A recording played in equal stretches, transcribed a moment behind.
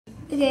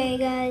Okay,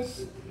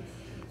 guys,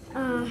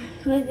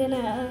 we're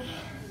gonna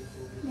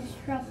just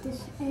rub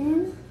this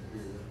in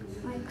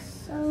like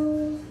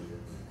so.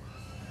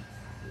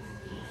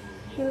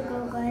 Here we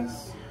go,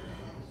 guys.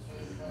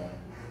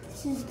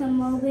 This is the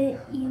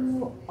moment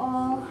you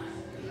are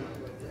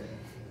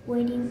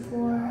waiting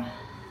for,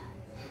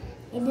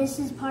 and this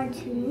is part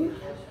 2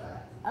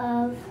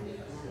 of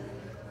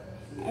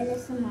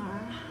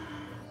ASMR.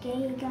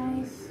 Okay,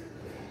 guys,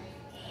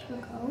 here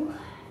we go.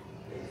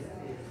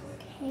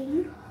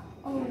 Okay.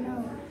 Oh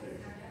no,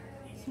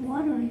 there's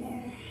water in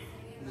there.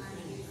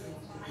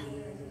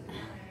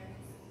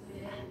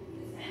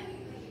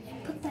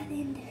 Put that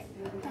in there.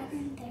 Put that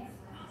in there.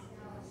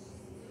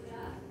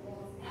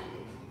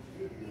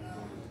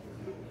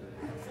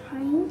 I'm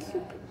trying to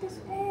put this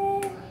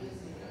in.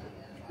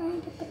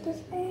 Trying to put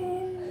this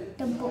in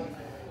the book.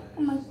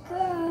 Oh my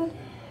god.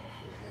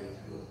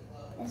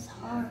 It's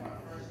hard.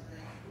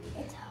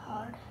 It's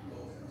hard.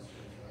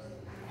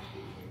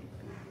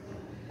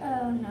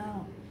 Oh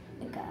no.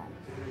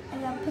 I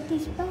gotta put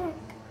these back.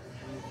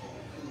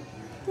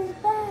 Put this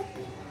back.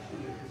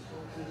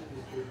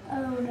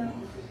 Oh no.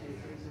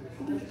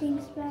 Put these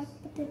things back.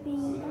 Put the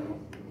bean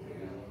back.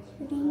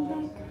 The bean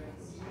back.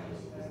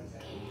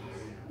 Okay.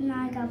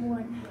 Now I got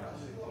one.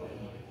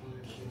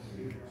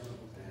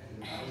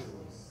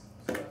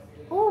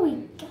 Oh my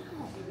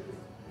god.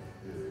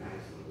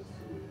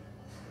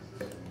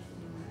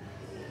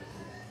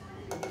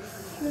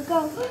 Here we go.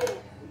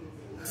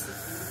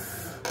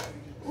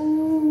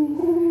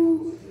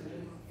 Ooh.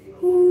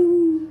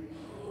 Ooh.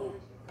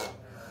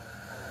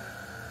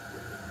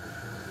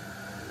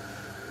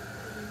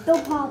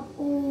 Don't pop.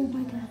 Oh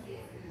my god.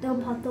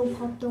 Don't pop, don't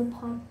pop, don't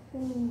pop.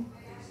 Ooh.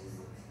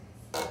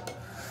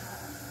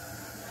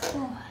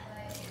 Oh.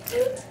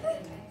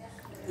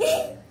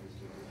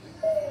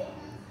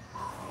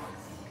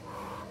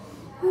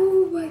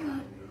 Oh my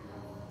god.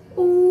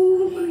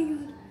 Oh my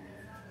god.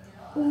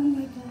 Oh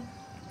my god.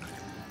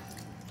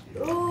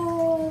 Oh.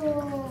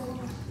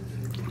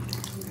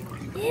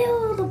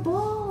 Ew, the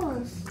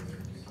balls.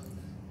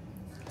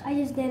 I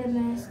just did a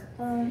mess.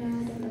 Oh no,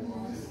 I did a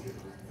mess.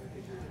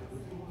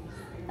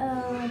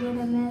 Oh, I did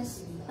a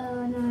mess.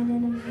 Oh no, I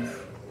did a mess.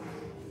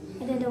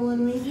 I did a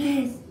one-way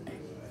mess.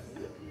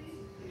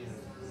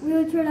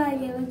 We'll try that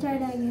again. We'll try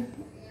that again.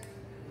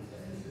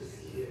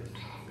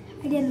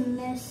 I did a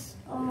mess.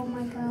 Oh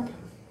my god.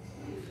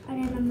 I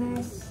did a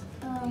mess.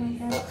 Oh my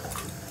god.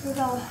 Here we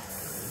go.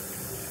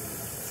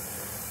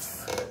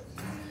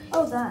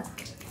 Oh god.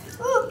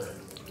 Oh.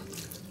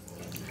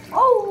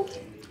 Oh.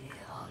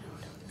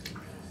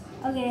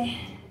 Okay.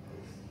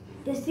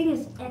 This thing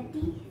is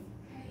empty.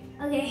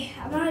 Okay,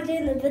 I'm not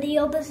doing the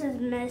video. This is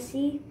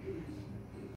messy.